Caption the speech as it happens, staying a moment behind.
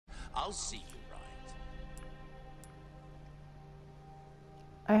I'll see you right.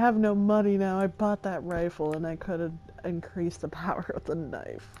 I have no money now. I bought that rifle and I could have increased the power of the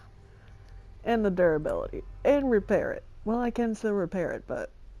knife. And the durability. And repair it. Well, I can still repair it,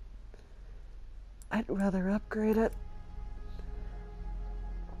 but I'd rather upgrade it.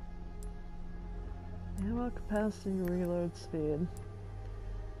 Ammo capacity, reload speed.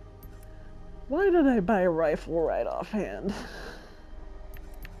 Why did I buy a rifle right offhand?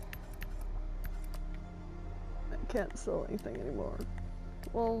 I can't sell anything anymore.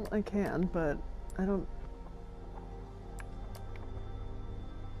 Well, I can, but I don't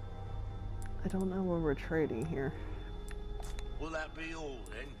know where we're trading here. Will that be all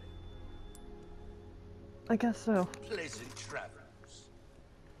then? I guess so. Pleasant travels.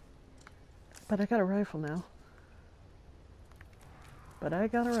 But I got a rifle now.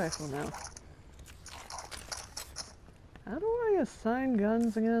 How do I assign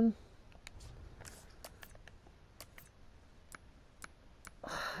guns again?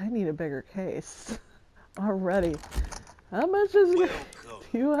 I need a bigger case. Already. How much is it?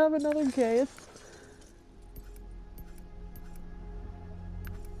 Do you have another case?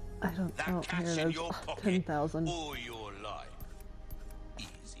 I don't know. Oh, here it is. 10,000. All your life.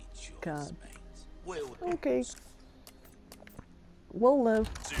 Easy choice, God. mate. Well, Okay. We'll live.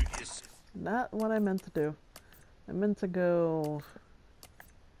 suit yourself. Not what I meant to do. I meant to go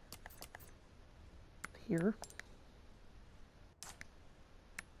here.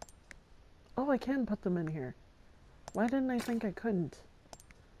 Oh, I can put them in here. Why didn't I think I couldn't?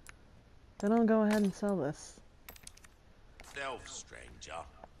 Then I'll go ahead and sell this. Self, stranger.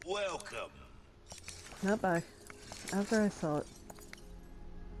 Welcome. Not buy. After I sell it.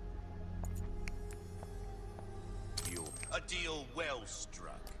 You're a deal well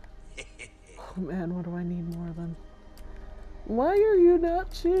struck. Oh man, what do I need more than? Why are you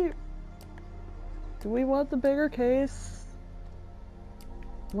not cheap? Do we want the bigger case?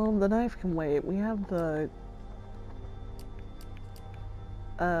 Well, the knife can wait. We have the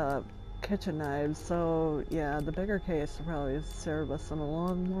kitchen knives, so yeah, the bigger case will probably serve us in the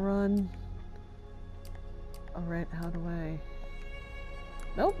long run. Alright, how do I...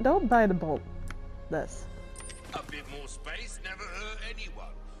 Nope, don't buy the bolt. This. A bit more space never hurt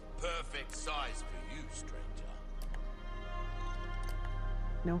anyone. Perfect size for you, stranger.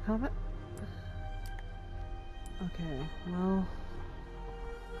 No comment? Okay, well...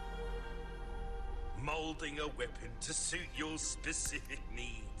 Molding a weapon to suit your specific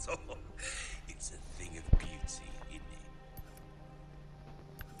needs. Oh, it's a thing of beauty, isn't it?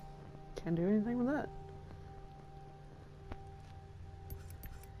 Can't do anything with that.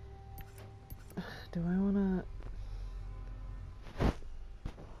 Do I wanna...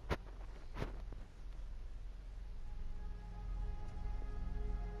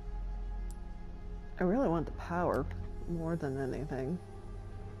 I really want the power more than anything.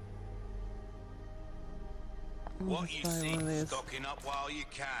 What you see, stocking up while you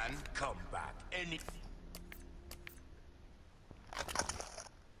can, come back any...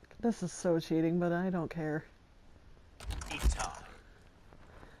 This is so cheating, but I don't care. time.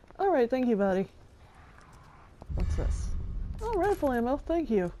 Alright, thank you, buddy. What's this? Oh, rifle ammo,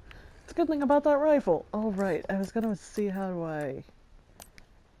 thank you. It's a good thing about that rifle. Alright, I was gonna see how do I...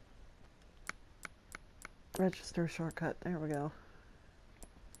 Register shortcut, there we go.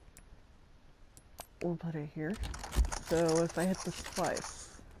 We'll put it here. So if I hit this twice,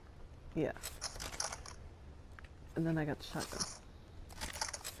 yeah. And then I got the shotgun.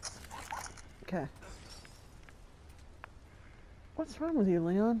 Okay. What's wrong with you,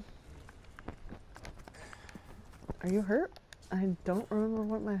 Leon? Are you hurt? I don't remember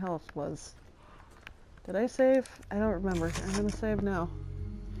what my health was. Did I save? I don't remember. I'm gonna save now.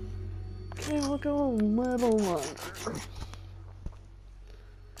 Okay, we'll go a little longer.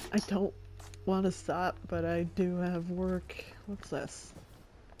 I don't want to stop, but I do have work. What's this?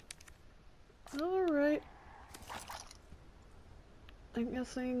 Alright. I'm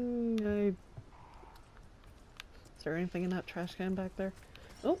guessing I... Is there anything in that trash can back there?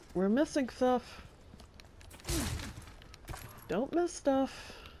 Oh, we're missing stuff. Don't miss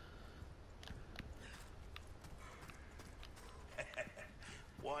stuff.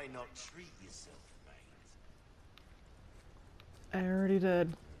 Why not treat yourself, mate? I already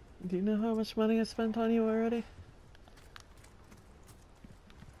did. Do you know how much money I spent on you already?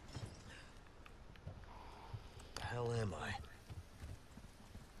 The hell am I?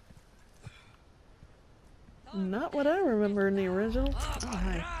 Not what I remember in the original. Oh,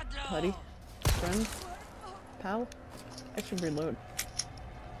 hi, buddy. Friend? Pal? I should reload.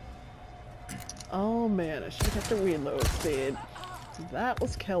 Oh man, I should have the reload speed. That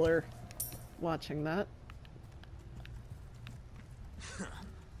was killer, watching that.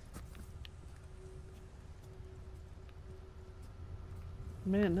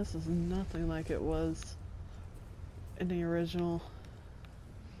 Man, this is nothing like it was in the original.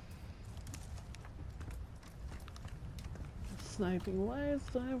 Sniping, why is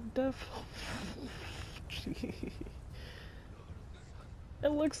that def? Gee.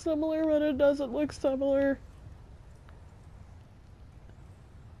 It looks similar, but it doesn't look similar.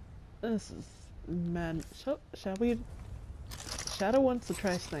 This is mad. Shall we? Shadow wants to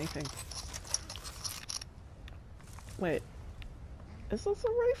try sniping. Wait. Is this a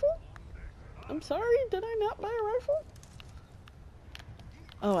rifle? I'm sorry, did I not buy a rifle?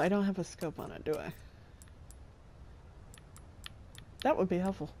 Oh, I don't have a scope on it, do I? That would be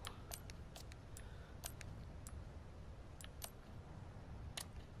helpful.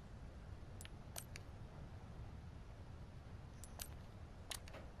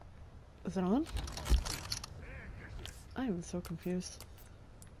 Is it on? I am so confused.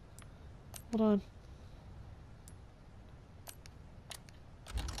 Hold on.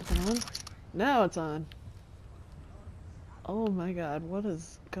 Is it on? Now it's on. Oh my god, what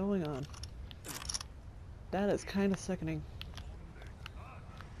is going on? That is kind of sickening.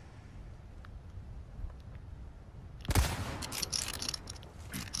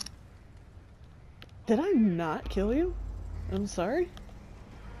 Did I not kill you? I'm sorry?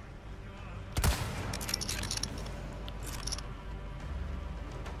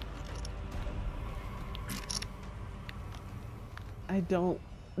 I don't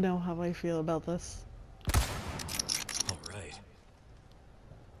know how I feel about this. All right.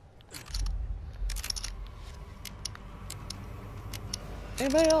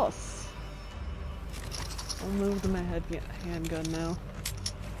 Anybody else? I'll move to my handgun now.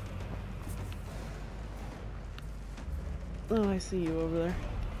 Oh, I see you over there.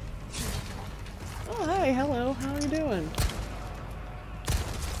 Oh, hi, hello, how are you doing?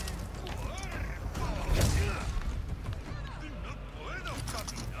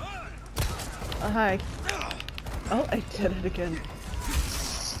 Hi. Oh, I did it again.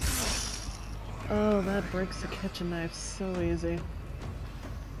 Oh, that breaks the kitchen knife so easy.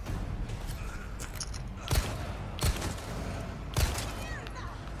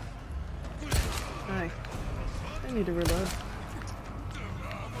 Hi. I need to reload.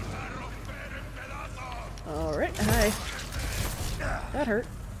 Alright, hi. That hurt.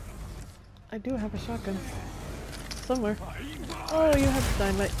 I do have a shotgun. Somewhere. Oh, you have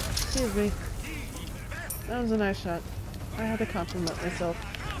dynamite. Excuse me. That was a nice shot. I had to compliment myself.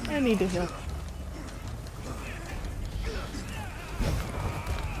 I need to heal.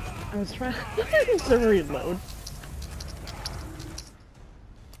 I was trying to reload.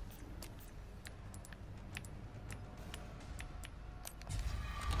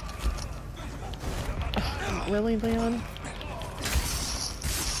 Really, Leon?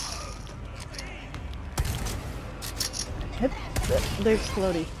 Hit the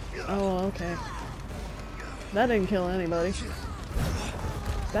explodey. Oh, okay. That didn't kill anybody.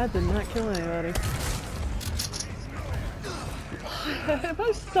 That did not kill anybody. If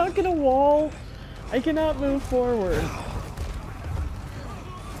I'm stuck in a wall, I cannot move forward.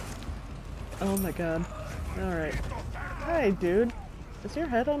 Oh my god. Alright. Hi, dude. Is your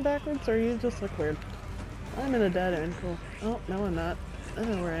head on backwards or you just look weird? I'm in a dead end. Cool. Oh, no I'm not. I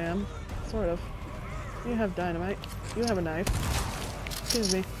know where I am. Sort of. You have dynamite. You have a knife.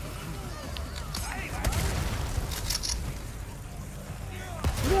 Excuse me.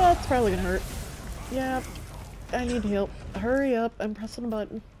 Yeah, it's probably gonna hurt. Yeah, I need help. Hurry up, I'm pressing a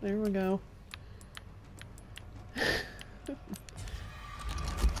button. There we go.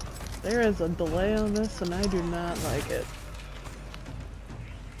 There is a delay on this and I do not like it.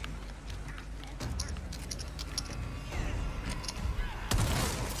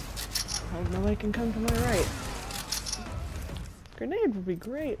 Hope nobody can come to my right. Grenade would be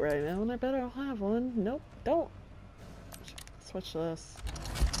great right now, and I bet I'll have one. Nope, don't. Switch this.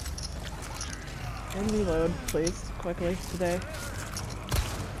 And reload, please, quickly, today.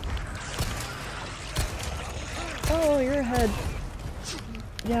 Oh, your head.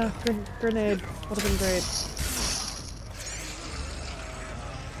 Yeah, grenade. Would have been great.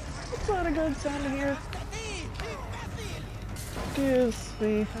 It's not a good sound to hear. Excuse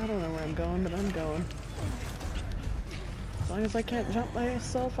me. I don't know where I'm going, but I'm going. As long as I can't jump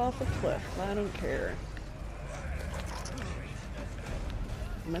myself off a cliff, I don't care.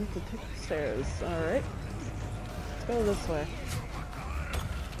 Meant to take the stairs. Alright. Let's go this way.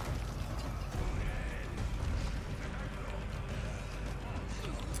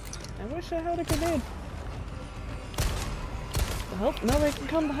 I wish I had a grenade. hope nobody can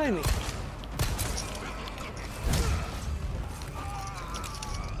come behind me.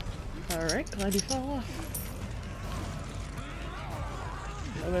 Alright, glad you fell off.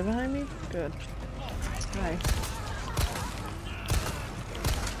 Nobody behind me? Good. Hi.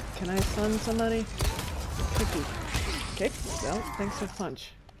 Can I stun somebody? Kicky. Kick? No, thanks for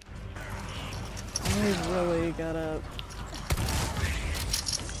punch. I really gotta...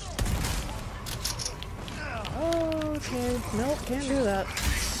 Oh, okay. Nope, can't do that.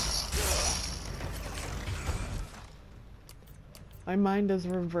 My mind is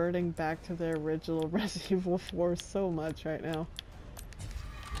reverting back to the original Resident Evil 4 so much right now.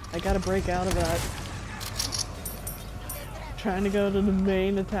 I gotta break out of that. Trying to go to the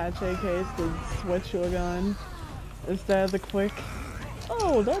main attaché case to switch to a gun instead of the quick.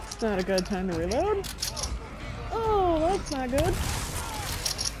 Oh, that's not a good time to reload. Oh, that's not good.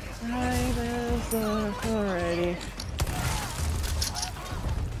 Alrighty.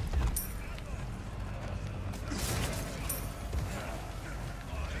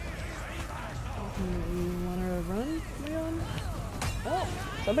 You wanna run, Leon? Oh,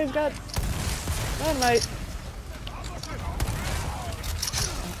 somebody's got dynamite.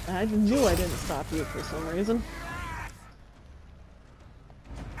 I knew I didn't stop you for some reason.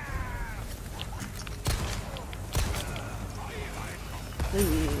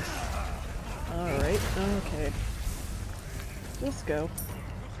 Please. Alright, okay. Let's go.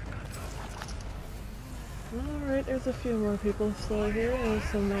 Alright, there's a few more people still here. There's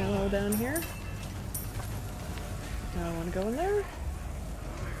some ammo down here. I want to go in there.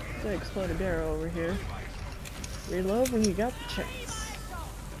 There's an exploded barrel over here. Reload when you got the chance.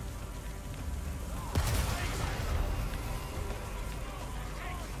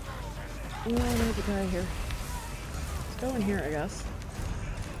 Oh, there's a guy here. Let's go in here, I guess.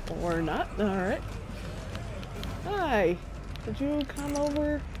 Or not. Alright. Hi! Did you come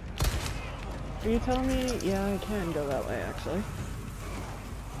over? Are you telling me? Yeah, I can go that way, actually.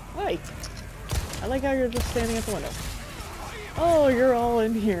 Hi! I like how you're just standing at the window. Oh, you're all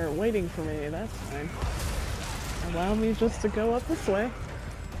in here waiting for me. That's fine. Allow me just to go up this way.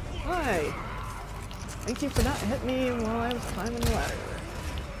 Hi! Thank you for not hitting me while I was climbing the ladder.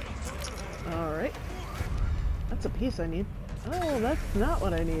 Alright. That's a piece I need. Oh, that's not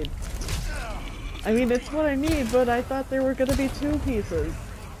what I need. I mean, it's what I need, but I thought there were gonna be 2 pieces.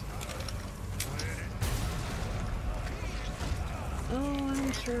 Oh,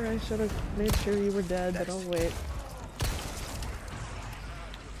 I'm sure I should have made sure you were dead, but I'll wait.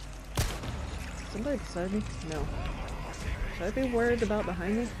 Somebody beside me? No. Should I be worried about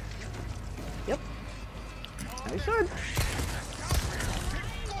behind me? Yep. I should.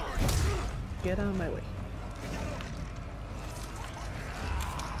 Get out of my way.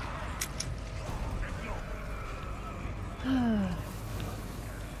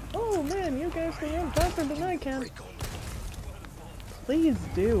 Oh man, you guys can run faster than I can. Please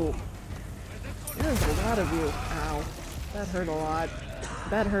do. There's a lot of you. Ow. That hurt a lot.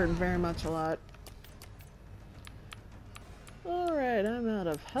 That hurt very much a lot. Alright, I'm out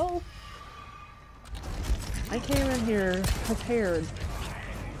of health. I came in here prepared.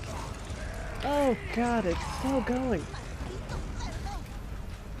 Oh god, it's still going.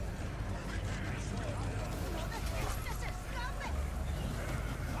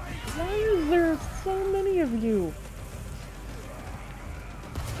 Why is there so many of you?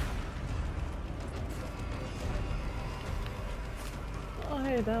 Oh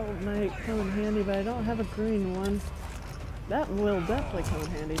hey, that might come in handy, but I don't have a green one. That will definitely come in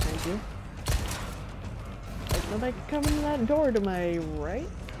handy, thank you. Like, nobody can come in that door to my right?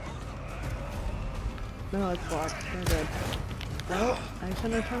 No, it's locked. We're good. No, I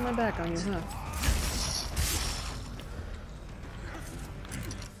shouldn't have turned my back on you, huh?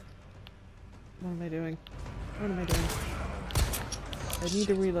 What am I doing? What am I doing? I need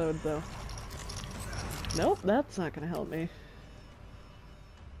to reload, though. Nope, that's not gonna help me.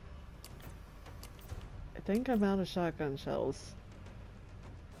 I think I'm out of shotgun shells.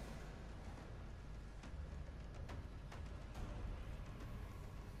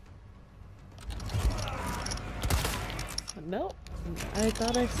 Nope. I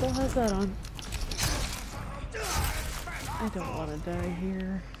thought I still had that on. I don't want to die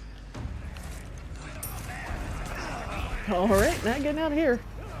here. Alright, not getting out of here.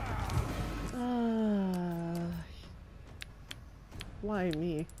 Why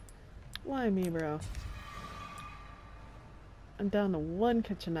me? Why me, bro? I'm down to 1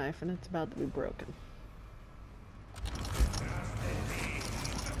 kitchen knife and it's about to be broken.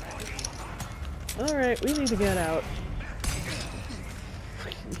 Alright, we need to get out.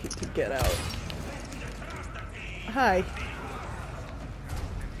 We need to get out. Hi.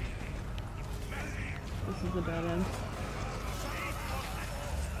 This is a dead end.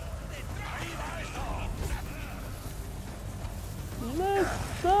 This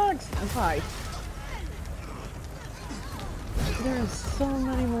sucks! Hi. There are so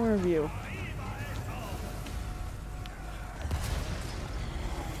many more of you.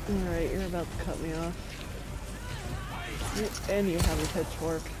 Alright, you're about to cut me off. And you have a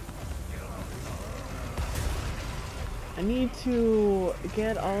pitchfork. I need to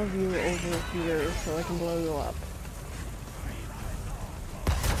get all of you over here so I can blow you up.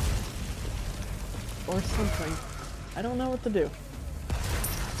 Or something. I don't know what to do.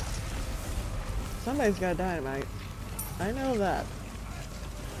 Somebody's got dynamite. I know that.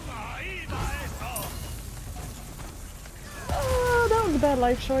 Oh, that was a bad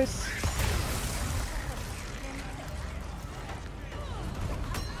life choice.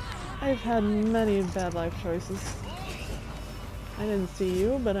 I've had many bad life choices. I didn't see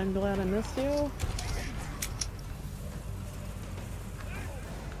you, but I'm glad I missed you.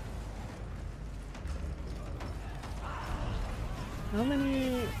 How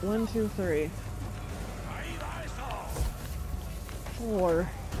many? 1, 2, 3. 4.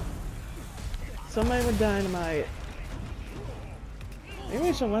 Somebody with dynamite. Maybe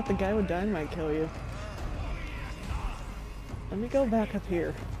I should let the guy with dynamite kill you. Let me go back up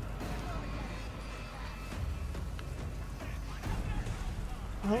here.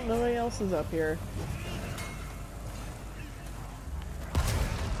 I hope nobody else is up here.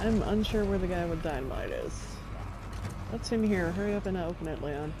 I'm unsure where the guy with dynamite is. What's in here? Hurry up and open it,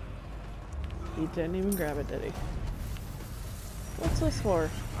 Leon. He didn't even grab it, did he? What's this for?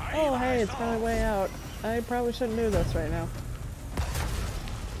 Oh, hey, it's my way out. I probably shouldn't do this right now.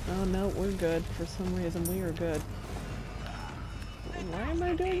 Oh, no, we're good. For some reason, we are good. Why am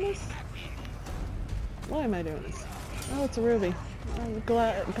I doing this? Why am I doing this? Oh, it's a ruby. I'm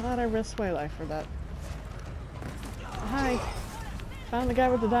glad I risked my life for that. Hi. Found the guy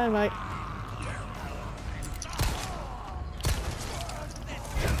with the dynamite.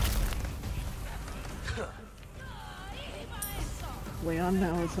 Leon,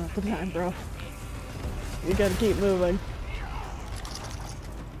 now is not the time, bro. You gotta keep moving.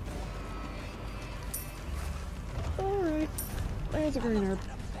 Alright. There's a green herb.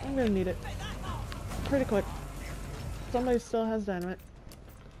 I'm gonna need it. Pretty quick. Somebody still has dynamite.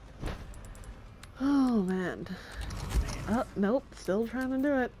 Oh, man. Oh, nope. Still trying to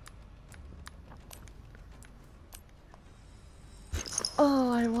do it.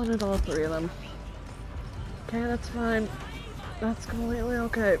 Oh, I wanted all 3 of them. Okay, that's fine. That's completely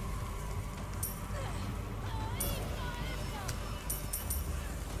okay.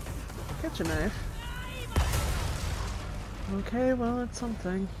 Get your knife. Okay, well, it's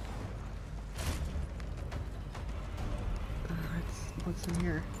something. What's in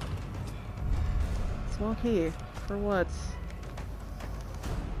here? Small key. For what?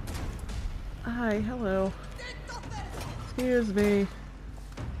 Hi, hello. Excuse me.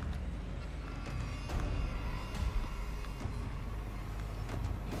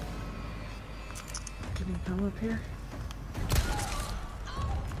 Can you come up here?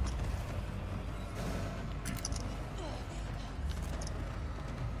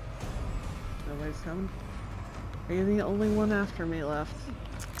 Nobody's coming? Are you the only one after me left?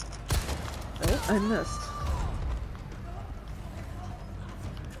 Oh, I missed.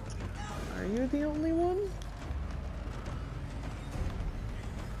 Are you the only one?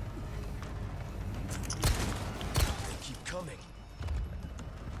 Keep coming.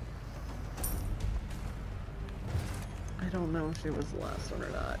 I don't know if she was the last one or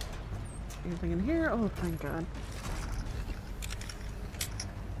not. Anything in here? Oh, thank God.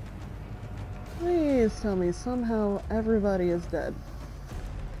 Please tell me somehow everybody is dead.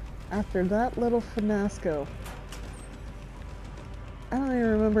 After that little finasco. I don't even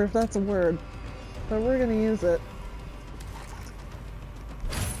remember if that's a word, but we're gonna use it.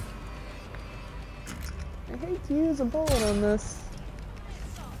 I hate to use a bullet on this.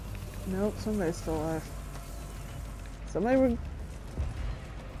 Nope, somebody's still alive. Somebody would...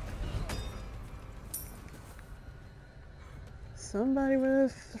 Somebody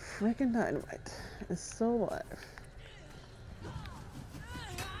with freaking dynamite is still alive.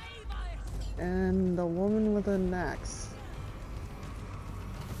 And the woman with an axe.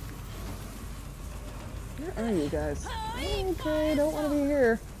 Where are you guys? Okay, don't want to be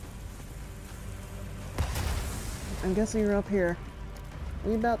here. I'm guessing you're up here.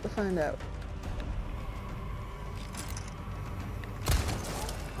 We're about to find out.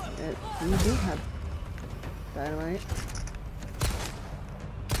 You do have dynamite.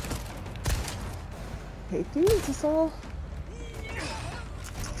 Hate to use this all.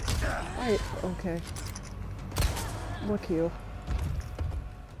 Wait, okay. Look you.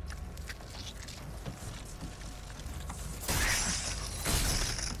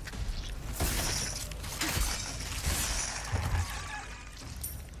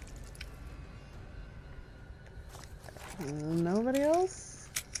 Nobody else?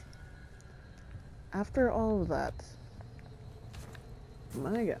 After all of that.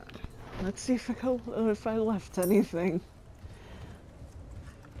 My god. Let's see if I left anything.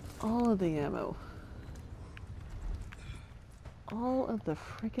 All of the ammo. All of the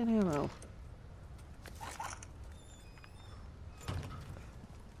freaking ammo.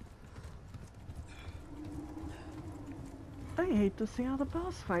 I hate to see how the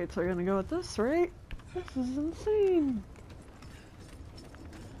boss fights are gonna go at this rate. This is insane.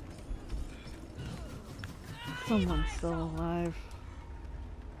 Someone's still alive.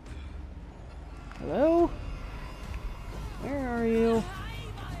 Hello? Where are you?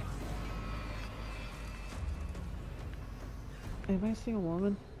 Am I seeing a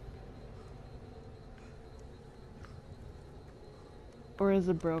woman? Or is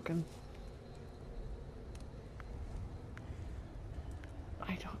it broken?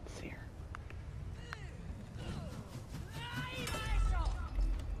 I don't see her.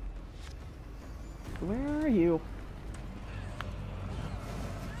 Where are you?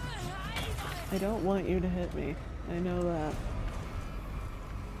 I don't want you to hit me. I know that.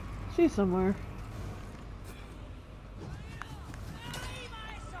 She's somewhere.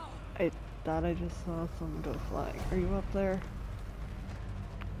 I thought I just saw someone go flying. Are you up there?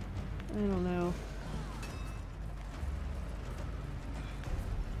 I don't know.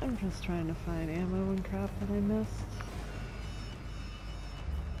 I'm just trying to find ammo and crap that I missed.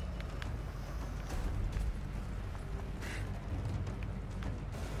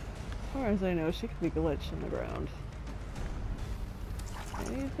 As far as I know, she could be glitched in the ground.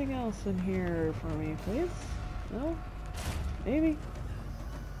 Anything else in here for me, please? No? Maybe?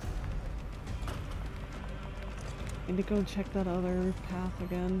 Need to go check that other path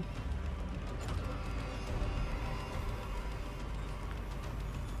again.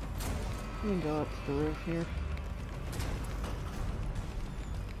 Let me go up to the roof here.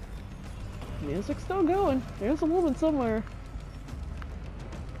 Music's still going. There's a woman somewhere.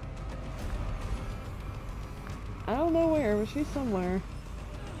 I don't know where, but she's somewhere.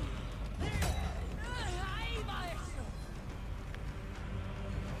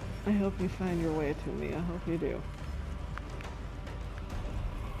 I hope you find your way to me. I hope you do.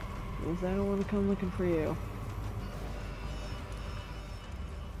 Because I don't want to come looking for you.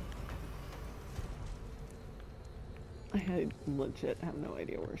 I legit have no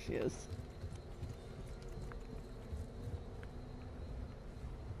idea where she is.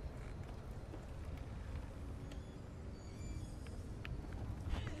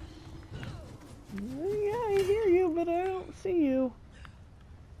 Yeah, I hear you, but I don't see you.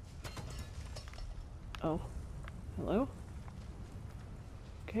 Oh. Hello?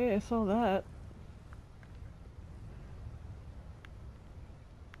 Okay, I saw that.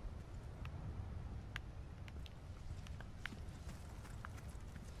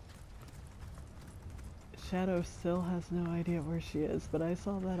 Shadow still has no idea where she is, but I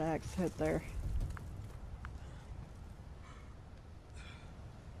saw that axe hit there.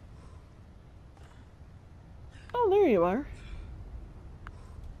 Oh, there you are.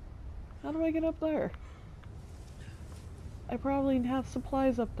 How do I get up there? I probably have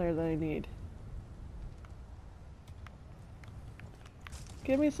supplies up there that I need.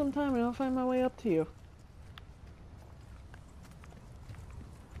 Give me some time and I'll find my way up to you.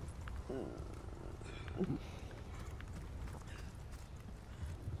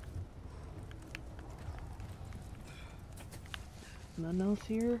 Nothing else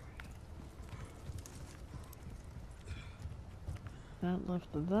here? That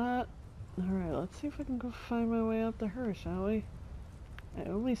left of that. Alright, let's see if I can go find my way up to her, shall we? I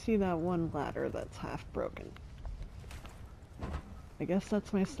only see that one ladder that's half broken. I guess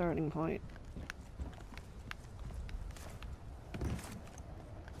that's my starting point.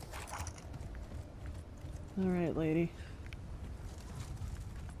 Alright, lady.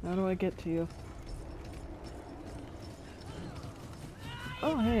 How do I get to you?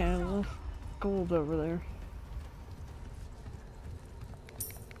 Oh, hey, I left gold over there.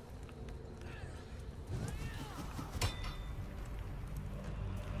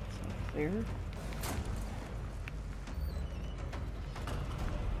 There.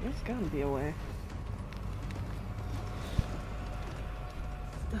 There's gotta be a way.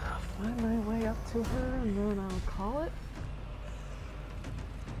 Find my way up to her and then I'll call it.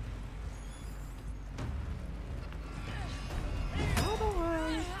 How do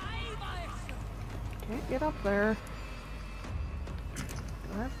I... Can't get up there.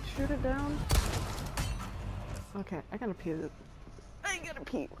 Do I have to shoot it down? Okay, I gotta pee. I gotta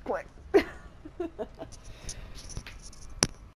pee quick.